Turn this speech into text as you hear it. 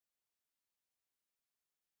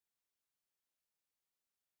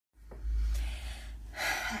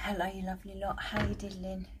Hello you lovely lot, how you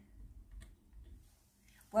diddling?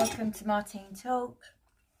 Welcome to Martine Talk.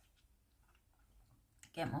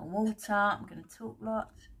 Get my water, I'm going to talk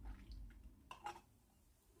lots.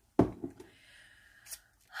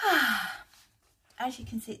 As you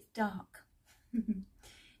can see, it's dark.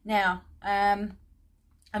 Now, I'm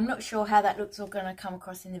not sure how that looks all going to come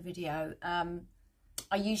across in the video.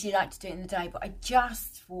 I usually like to do it in the day, but I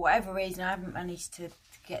just, for whatever reason, I haven't managed to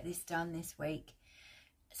get this done this week.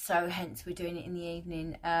 So hence we're doing it in the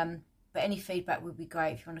evening. But any feedback would be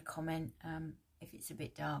great if you want to comment, if it's a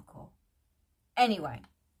bit dark or... Anyway,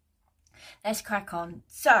 let's crack on.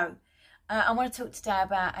 So, I want to talk today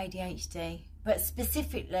about ADHD, but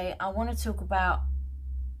specifically I want to talk about,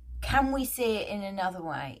 can we see it in another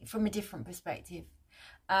way, from a different perspective?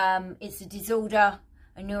 It's a disorder,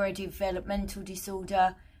 a neurodevelopmental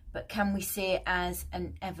disorder, but can we see it as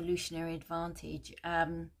an evolutionary advantage?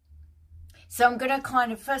 So I'm going to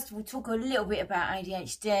kind of, first of all, talk a little bit about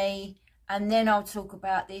ADHD, and then I'll talk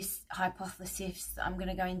about this hypothesis that I'm going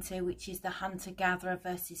to go into, which is the hunter-gatherer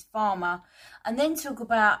versus farmer, and then talk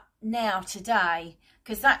about now, today,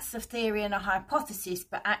 because that's a theory and a hypothesis,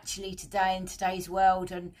 but actually today, in today's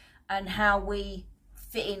world, and how we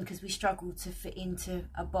fit in, because we struggle to fit into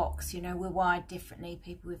a box. You know, we're wired differently,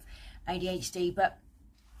 people with ADHD. But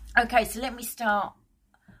okay, so let me start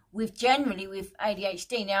with generally with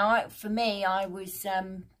ADHD. Now, for me, I was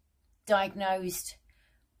diagnosed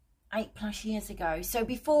 8+ years ago. So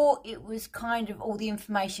before, it was kind of, all the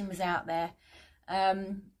information was out there.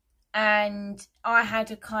 And I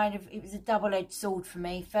had a kind of, it was a double-edged sword for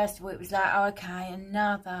me. First of all, it was like, oh, okay,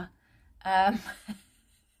 another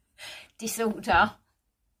disorder,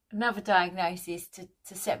 another diagnosis to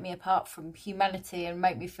set me apart from humanity and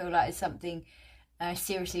make me feel like there's something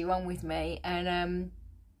seriously wrong with me. And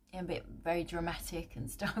a bit very dramatic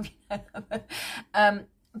and stuff, you know.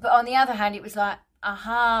 But on the other hand, it was like,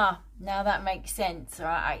 aha, now that makes sense,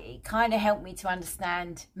 right? It kind of helped me to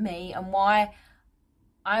understand me and why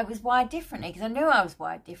I was wired differently, because I knew I was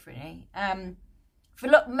wired differently, for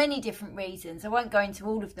many different reasons. I won't go into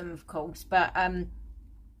all of them, of course, but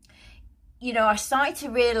you know, I started to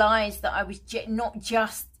realise that I was not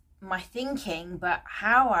just my thinking, but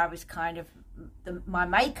how I was kind of my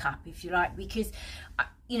makeup, if you like, because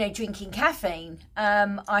you know, drinking caffeine.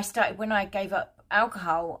 I started, when I gave up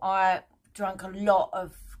alcohol, I drank a lot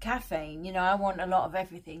of caffeine. You know, I want a lot of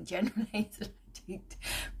everything generally,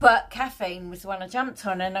 but caffeine was the one I jumped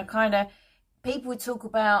on. And I kind of, people would talk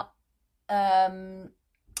about getting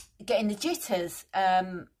the jitters,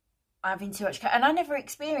 having too much caffeine, and I never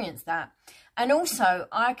experienced that. And also,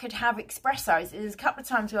 I could have espressos. There's a couple of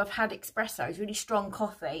times where I've had espressos, really strong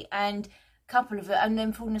coffee, and a couple of it, and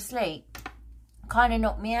then fallen asleep. Kind of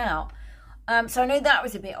knocked me out. So I knew that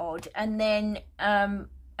was a bit odd. And then and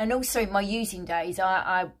also in my using days,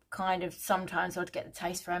 I kind of, sometimes I'd get the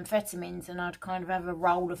taste for amphetamines, and I'd kind of have a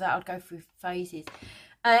roll of that. I'd go through phases,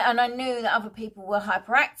 and I knew that other people were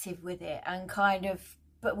hyperactive with it, and kind of,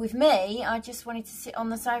 but with me, I just wanted to sit on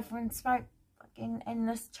the sofa and smoke fucking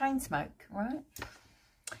endless chain smoke, right?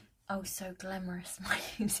 Oh, so glamorous, my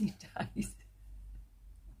using days.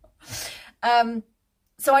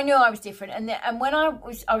 So I knew I was different, and when I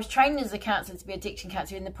was trained as a counsellor to be addiction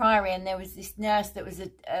counsellor in the Priory, and there was this nurse that was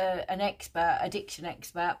an expert, addiction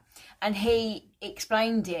expert, and he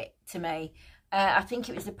explained it to me. I think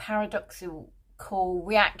it was a paradoxical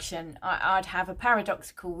reaction. I'd have a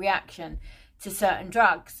paradoxical reaction to certain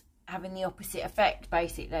drugs, having the opposite effect,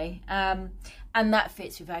 basically, and that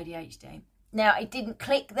fits with ADHD. Now, it didn't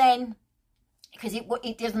click then, because it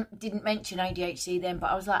didn't mention ADHD then,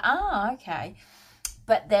 but I was like, ah, okay.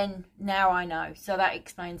 But then now I know, so that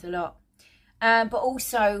explains a lot. But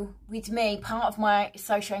also with me, part of my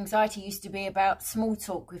social anxiety used to be about small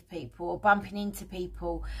talk with people, or bumping into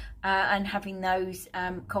people, and having those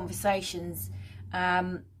conversations,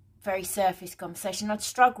 very surface conversation. I'd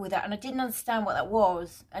struggle with that, and I didn't understand what that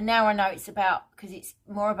was. And now I know it's about, because it's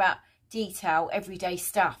more about detail, everyday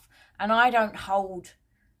stuff. And I don't hold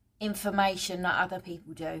information that other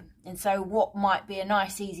people do, and so what might be a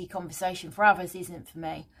nice easy conversation for others isn't for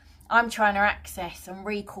me. I'm trying to access and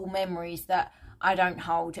recall memories that I don't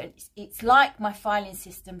hold. It's like my filing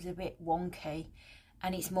system's a bit wonky,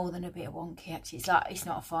 and it's more than a bit wonky, actually. It's like, it's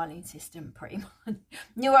not a filing system, pretty much.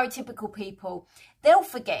 Neurotypical people, they'll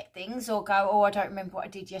forget things or go, oh, I don't remember what I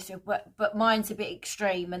did yesterday, but mine's a bit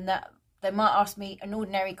extreme, and that they might ask me an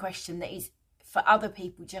ordinary question that is for other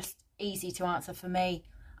people just easy to answer. For me,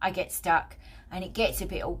 I get stuck, and it gets a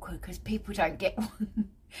bit awkward because people don't get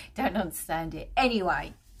don't understand it.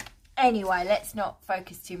 Anyway, let's not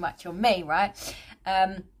focus too much on me, right?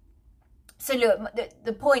 So look,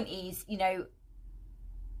 the point is, you know,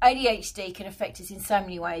 ADHD can affect us in so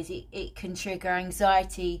many ways. It can trigger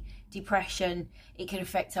anxiety, depression. It can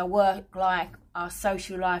affect our work life, our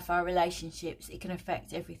social life, our relationships. It can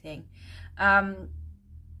affect everything. And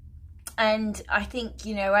I think,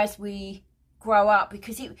 you know, as we grow up,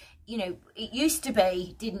 because it used to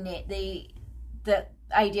be, didn't it, that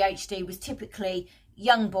ADHD was typically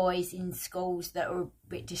young boys in schools that were a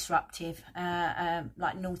bit disruptive,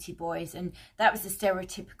 like naughty boys, and that was the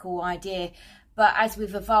stereotypical idea. But as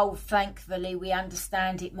we've evolved, thankfully, we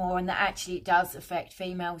understand it more, and that actually it does affect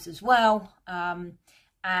females as well,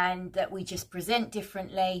 and that we just present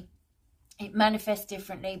differently, it manifests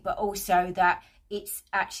differently, but also that it's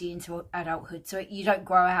actually into adulthood, so you don't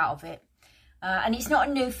grow out of it. And it's not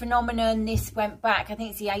a new phenomenon. This went back, I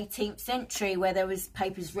think it's the 18th century, where there was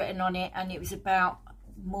papers written on it, and it was about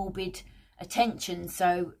morbid attention,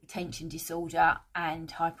 so attention disorder and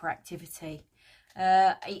hyperactivity.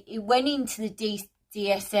 It went into the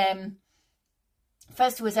DSM.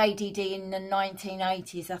 First it was ADD in the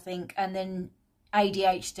 1980s, I think, and then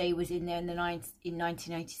ADHD was in there in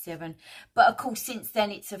 1987. But of course, since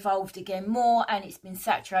then it's evolved again more, and it's been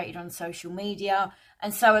saturated on social media,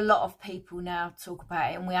 and so a lot of people now talk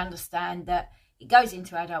about it, and we understand that it goes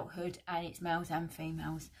into adulthood, and it's males and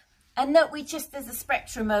females, and that there's a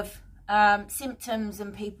spectrum of symptoms,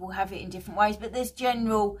 and people have it in different ways, but there's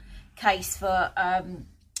general case for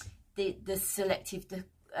the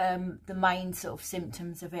main sort of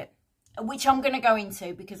symptoms of it, which I'm going to go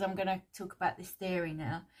into because I'm going to talk about this theory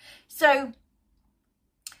now. So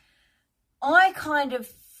I kind of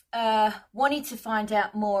wanted to find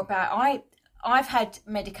out more about, I've had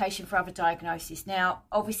medication for other diagnoses. Now,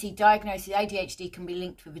 obviously, diagnosis ADHD can be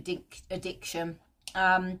linked with addiction.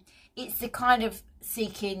 It's the kind of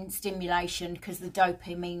seeking stimulation because the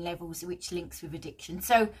dopamine levels, which links with addiction.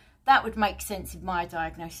 So that would make sense in my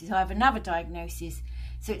diagnosis. I have another diagnosis,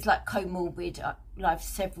 so it's like comorbid. I have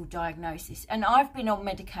several diagnoses, and I've been on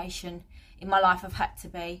medication in my life. I've had to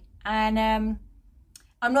be, and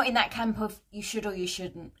I'm not in that camp of you should or you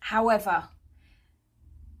shouldn't. However,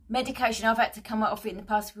 medication, I've had to come off it in the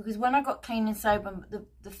past, because when I got clean and sober,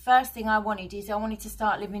 the first thing I wanted to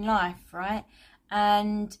start living life, right?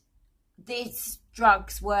 And these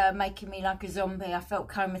drugs were making me like a zombie. I felt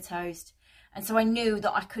comatose. And so I knew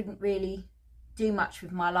that I couldn't really do much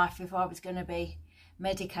with my life if I was going to be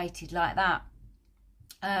medicated like that.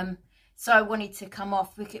 So I wanted to come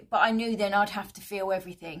off, but I knew then I'd have to feel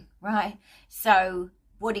everything, right? So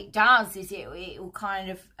what it does is it will kind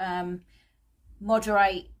of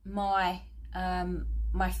moderate my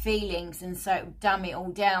my feelings, and so it will dumb it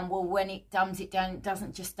all down. Well, when it dumbs it down, it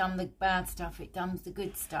doesn't just dumb the bad stuff, it dumbs the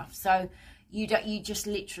good stuff. So you just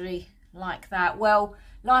literally like that. Well,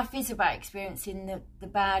 life is about experiencing the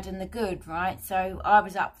bad and the good, right? So I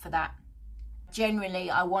was up for that.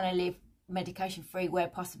 Generally, I want to live medication free where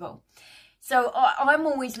possible. So I'm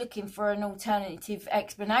always looking for an alternative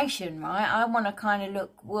explanation, right? I want to kind of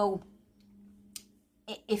look, well,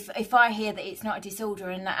 if I hear that it's not a disorder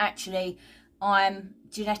and that actually I'm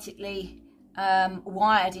genetically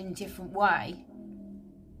wired in a different way,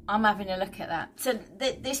 I'm having a look at that. So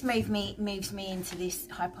this moves me into this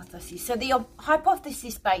hypothesis. So the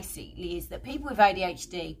hypothesis basically is that people with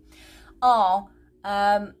ADHD are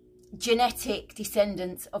genetic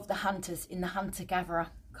descendants of the hunters in the hunter-gatherer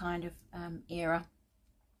kind of era.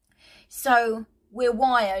 So we're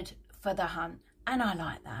wired for the hunt, and I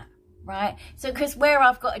like that, right? So because where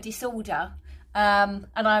I've got a disorder and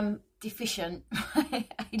I'm deficient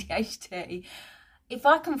ADHD, if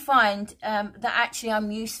I can find that actually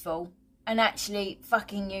I'm useful, and actually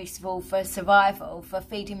fucking useful for survival, for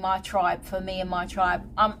feeding my tribe, for me and my tribe,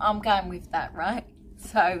 I'm going with that, right?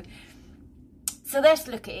 So let's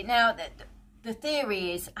look at it now. The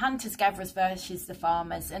theory is hunters-gatherers versus the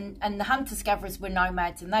farmers, and the hunters-gatherers were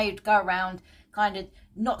nomads, and they would go around kind of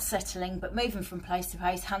not settling but moving from place to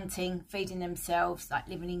place, hunting, feeding themselves, like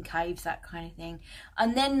living in caves, that kind of thing.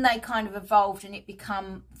 And then they kind of evolved and it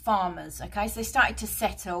become farmers. Okay, so they started to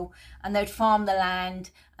settle, and they'd farm the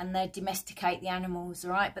land and they'd domesticate the animals,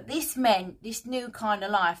 all right? But this new kind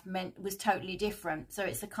of life was totally different. So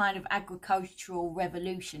it's a kind of agricultural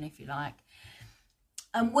revolution, if you like.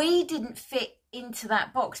 And we didn't fit into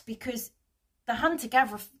that box because the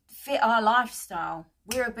hunter-gatherer fit our lifestyle.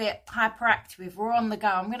 We're a bit hyperactive. We're on the go.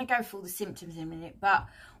 I'm going to go through all the symptoms in a minute, but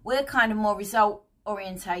we're kind of more result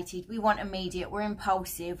orientated. We want immediate. We're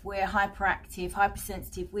impulsive. We're hyperactive,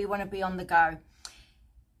 hypersensitive. We want to be on the go.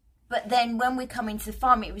 But then when we come into the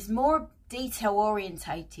farm, it was more detail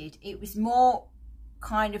orientated. It was more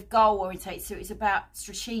kind of goal orientated. So it was about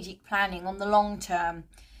strategic planning on the long term.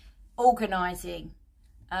 organising,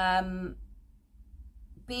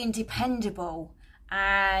 being dependable,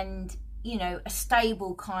 and, you know, a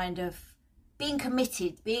stable kind of being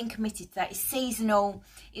committed to that. It's seasonal.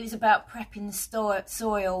 It was about prepping the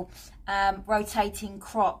soil, rotating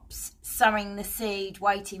crops, sowing the seed,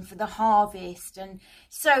 waiting for the harvest. And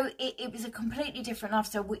so it was a completely different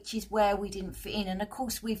lifestyle, which is where we didn't fit in. And of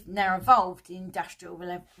course, we've now evolved, the Industrial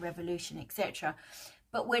Revolution, etc.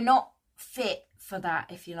 But we're not fit for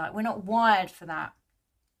that, if you like. We're not wired for that.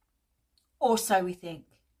 Or so we think.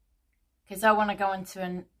 Because I want to go on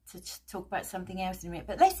to talk about something else in a minute.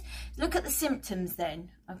 But let's look at the symptoms then.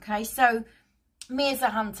 Okay, so me as a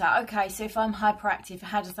hunter. Okay, so if I'm hyperactive,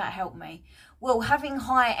 how does that help me? Well, having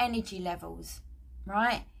high energy levels,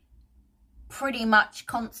 right, pretty much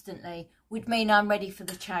constantly would mean I'm ready for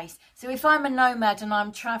the chase. So if I'm a nomad and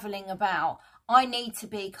I'm traveling about, I need to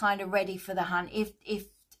be kind of ready for the hunt. If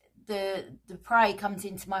the prey comes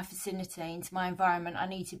into my vicinity, into my environment, I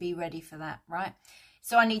need to be ready for that, right?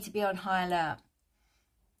 So I need to be on high alert.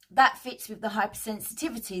 That fits with the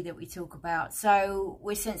hypersensitivity that we talk about. So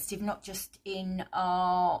we're sensitive not just in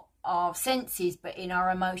our senses, but in our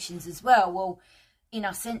emotions as well. Well, in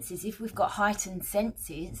our senses, if we've got heightened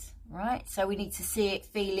senses, right? So we need to see it,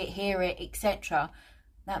 feel it, hear it, etc.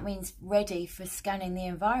 That means ready for scanning the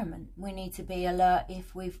environment. We need to be alert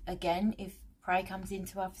if prey comes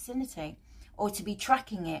into our vicinity, or to be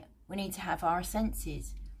tracking it, we need to have our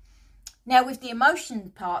senses. Now, with the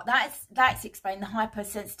emotion part, that's explained, the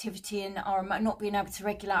hypersensitivity and our not being able to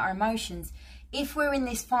regulate our emotions. If we're in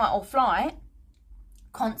this fight or flight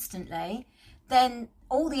constantly, then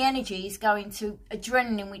all the energy is going to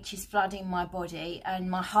adrenaline, which is flooding my body,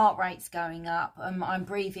 and my heart rate's going up, and I'm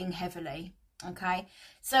breathing heavily. Okay,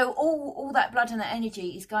 so all that blood and that energy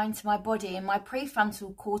is going to my body, and my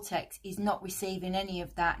prefrontal cortex is not receiving any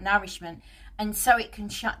of that nourishment, and so it can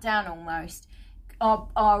shut down almost.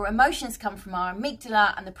 Our emotions come from our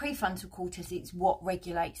amygdala, and the prefrontal cortex is what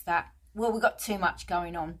regulates that. Well, we've got too much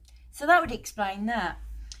going on. So that would explain that.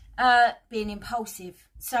 Being impulsive.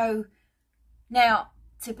 So now,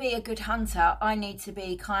 to be a good hunter, I need to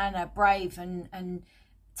be kind of brave and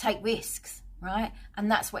take risks, right?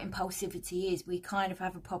 And that's what impulsivity is. We kind of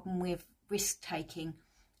have a problem with risk taking,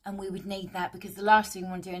 and we would need that, because the last thing we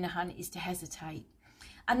want to do in a hunt is to hesitate.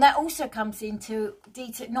 And that also comes into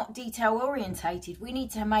not detail orientated. We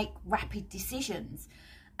need to make rapid decisions.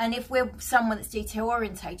 And if we're someone that's detail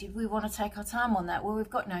orientated, we want to take our time on that. Well,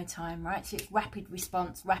 we've got no time, right? So it's rapid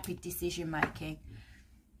response, rapid decision making.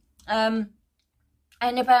 And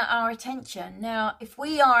about our attention. Now, if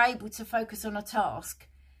we are able to focus on a task,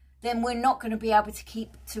 then we're not going to be able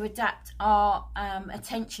to adapt our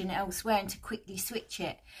attention elsewhere and to quickly switch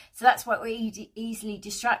it. So that's why we're easily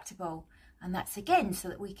distractible. And that's, again, so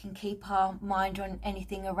that we can keep our mind on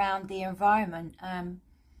anything around the environment.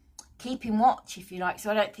 Keeping watch, if you like. So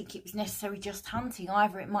I don't think it was necessarily just hunting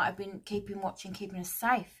either. It might have been keeping watch and keeping us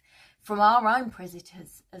safe from our own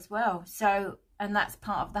predators as well. So, and that's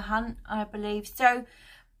part of the hunt, I believe. So,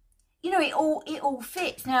 you know, it all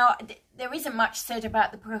fits. Now, there isn't much said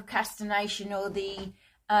about the procrastination or the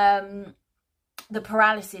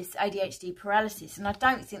paralysis, ADHD paralysis. And I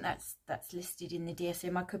don't think that's listed in the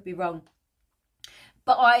DSM. I could be wrong.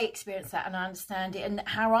 But I experience that, and I understand it, and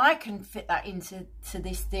how I can fit that into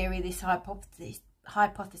this theory, this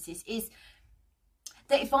hypothesis is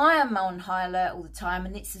that if I am on high alert all the time,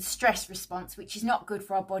 and it's a stress response, which is not good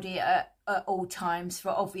for our body at all times for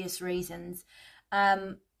obvious reasons,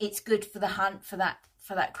 it's good for the hunt, for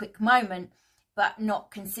that quick moment, but not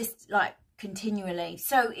continually.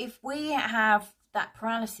 So if we have that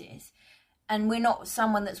paralysis, and we're not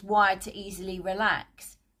someone that's wired to easily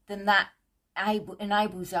relax, then that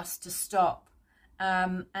enables us to stop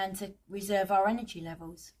and to reserve our energy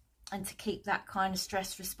levels and to keep that kind of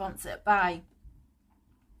stress response at bay.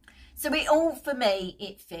 So for me,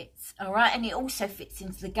 it fits, all right? And it also fits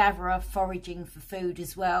into the gatherer foraging for food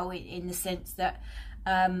as well, in the sense that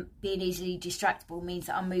being easily distractible means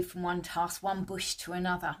that I move from one task, one bush to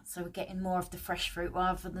another. So we're getting more of the fresh fruit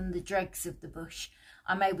rather than the dregs of the bush.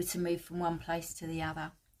 I'm able to move from one place to the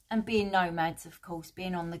other. And being nomads, of course,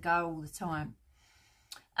 being on the go all the time.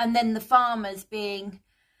 And then the farmers being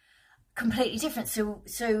completely different.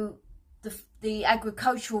 So the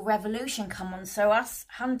agricultural revolution come on. So us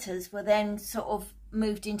hunters were then sort of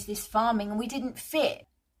moved into this farming, and we didn't fit,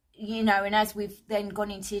 you know. And as we've then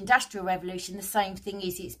gone into the industrial revolution, the same thing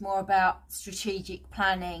is, it's more about strategic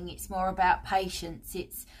planning. It's more about patience.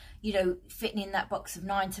 It's, you know, fitting in that box of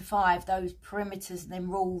 9 to 5, those perimeters and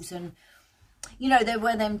them rules. And you know, there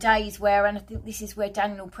were them days where, and I think this is where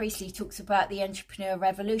Daniel Priestley talks about the entrepreneur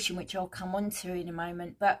revolution, which I'll come on to in a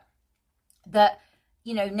moment, but that,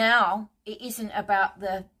 you know, now it isn't about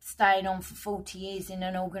the staying on for 40 years in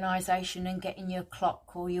an organisation and getting your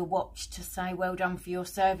clock or your watch to say well done for your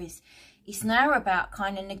service. It's now about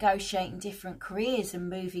kind of negotiating different careers and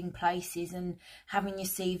moving places and having your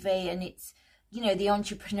CV. And it's, you know, the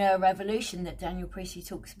entrepreneur revolution that Daniel Priestley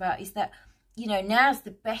talks about is that, you know, now's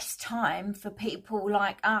the best time for people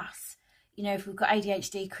like us. You know, if we've got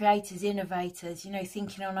ADHD creators, innovators, you know,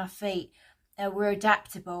 thinking on our feet, we're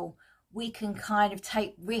adaptable. We can kind of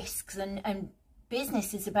take risks, and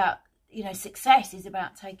business is about, you know, success is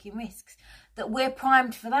about taking risks, that we're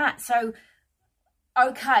primed for that. So,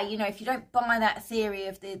 okay, you know, if you don't buy that theory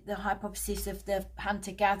of the hypothesis of the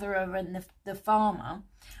hunter-gatherer and the farmer,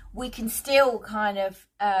 we can still kind of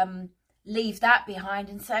leave that behind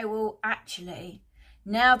and say, well, actually,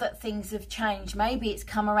 now that things have changed, maybe it's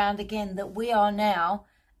come around again that we are now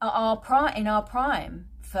in our prime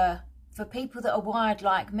for people that are wired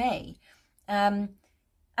like me. And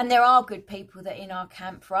there are good people that are in our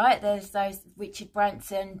camp, right? There's those Richard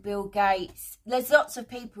Branson, Bill Gates. There's lots of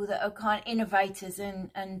people that are kind of innovators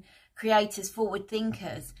and creators, forward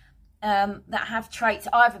thinkers, that have traits,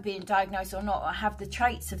 either being diagnosed or not, or have the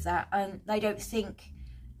traits of that. And they don't think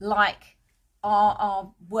like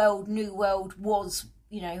our world, new world was,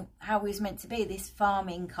 you know, how it was meant to be, this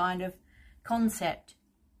farming kind of concept.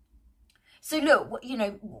 So look, you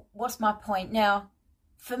know, what's my point? Now,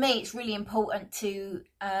 for me, it's really important to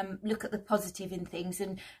look at the positive in things.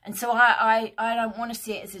 And so I don't want to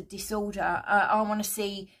see it as a disorder. I want to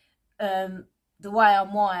see the way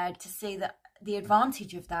I'm wired, to see that the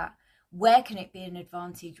advantage of that. Where can it be an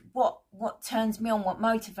advantage? What turns me on? What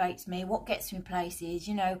motivates me? What gets me places?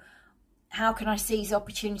 You know, how can I seize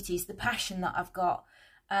opportunities? The passion that I've got.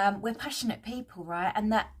 We're passionate people, right?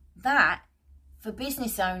 And that for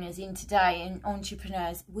business owners in today and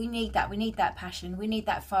entrepreneurs, we need that. We need that passion. We need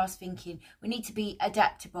that fast thinking. We need to be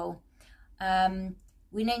adaptable.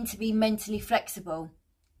 We need to be mentally flexible.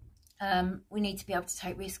 We need to be able to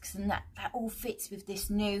take risks. And that all fits with this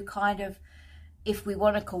new kind of, if we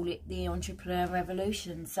want to call it the entrepreneur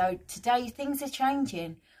revolution. So today things are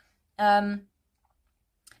changing. That's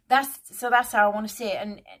how I want to see it.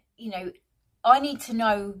 And, you know, I need to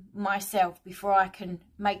know myself before I can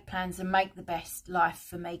make plans and make the best life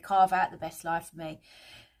for me, carve out the best life for me.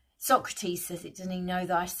 Socrates says it, doesn't he? Know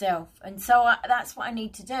thyself. And so that's what I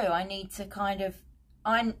need to do. I need to kind of,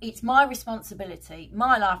 it's my responsibility,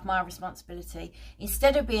 my life, my responsibility.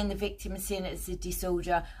 Instead of being the victim and seeing it as a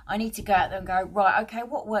disorder, I need to go out there and go, right, okay,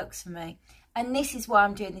 what works for me? And this is why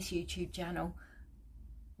I'm doing this YouTube channel.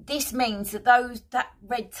 This means that that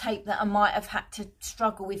red tape that I might have had to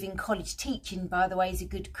struggle with in college, teaching, by the way, is a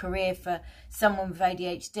good career for someone with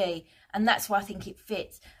ADHD. And that's why I think it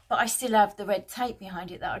fits. But I still have the red tape behind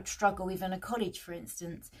it that I'd struggle with in a college, for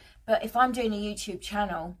instance. But if I'm doing a YouTube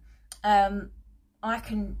channel, I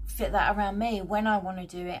can fit that around me when I want to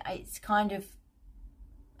do it. It's kind of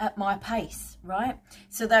at my pace, right?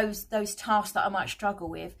 So those tasks that I might struggle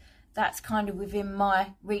with, that's kind of within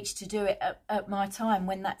my reach to do it at my time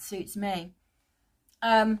when that suits me.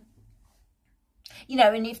 You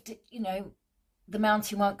know, and if, you know, the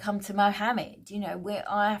mountain won't come to Mohammed, you know,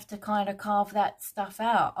 I have to kind of carve that stuff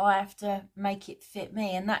out. I have to make it fit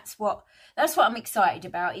me. And that's what I'm excited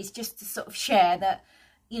about, is just to sort of share that,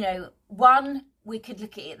 you know, one, we could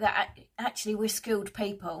look at it that actually we're skilled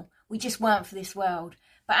people. We just weren't for this world.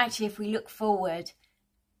 But actually, if we look forward,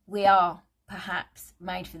 we are perhaps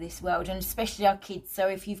made for this world, and especially our kids. So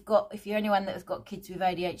if you're anyone that has got kids with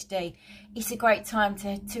ADHD, it's a great time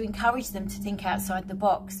to encourage them to think outside the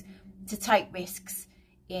box, to take risks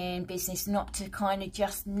in business, not to kind of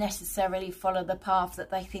just necessarily follow the path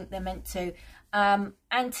that they think they're meant to, and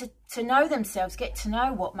to know themselves, get to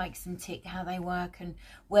know what makes them tick, how they work and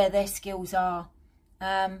where their skills are,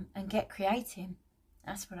 and get creative.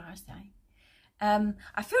 That's what I say.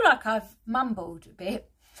 I feel like I've mumbled a bit.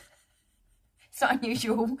 It's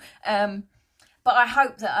unusual, but I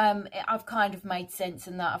hope that I've kind of made sense,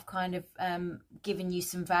 and that I've kind of given you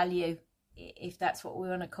some value, if that's what we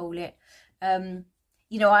want to call it.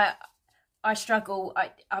 You know, I've struggled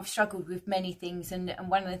with many things, and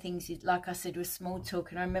one of the things is, like I said, was small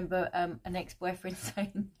talk. And I remember an ex-boyfriend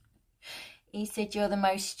saying, he said, "You're the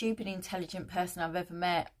most stupid, intelligent person I've ever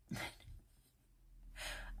met."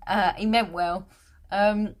 He meant well.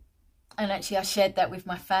 And actually I shared that with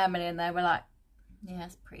my family, and they were like, yeah,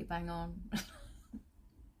 that's pretty bang on.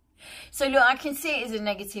 So look, I can see it as a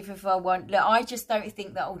negative if I want. Look, I just don't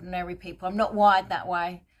think that ordinary people, I'm not wired that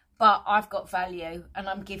way, but I've got value and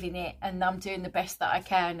I'm giving it, and I'm doing the best that I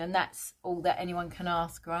can, and that's all that anyone can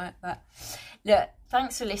ask, right? But look,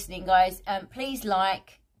 thanks for listening, guys. Please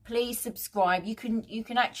like, please subscribe. You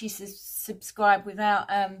can actually subscribe without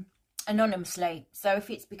anonymously. So if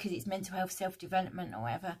it's because it's mental health, self-development or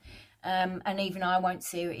whatever, and even I won't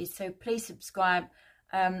see who it is. So please subscribe.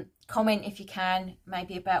 Comment if you can,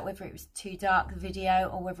 maybe about whether it was too dark, the video,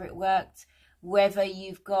 or whether it worked, whether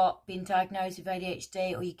you've been diagnosed with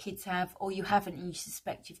ADHD, or your kids have, or you haven't and you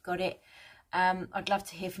suspect you've got it. I'd love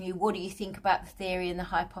to hear from you. What do you think about the theory and the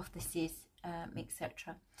hypothesis,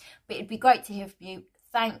 etc. But it'd be great to hear from you.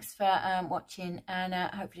 Thanks for watching, and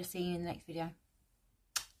hopefully I'll see you in the next video.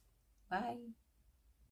 Bye.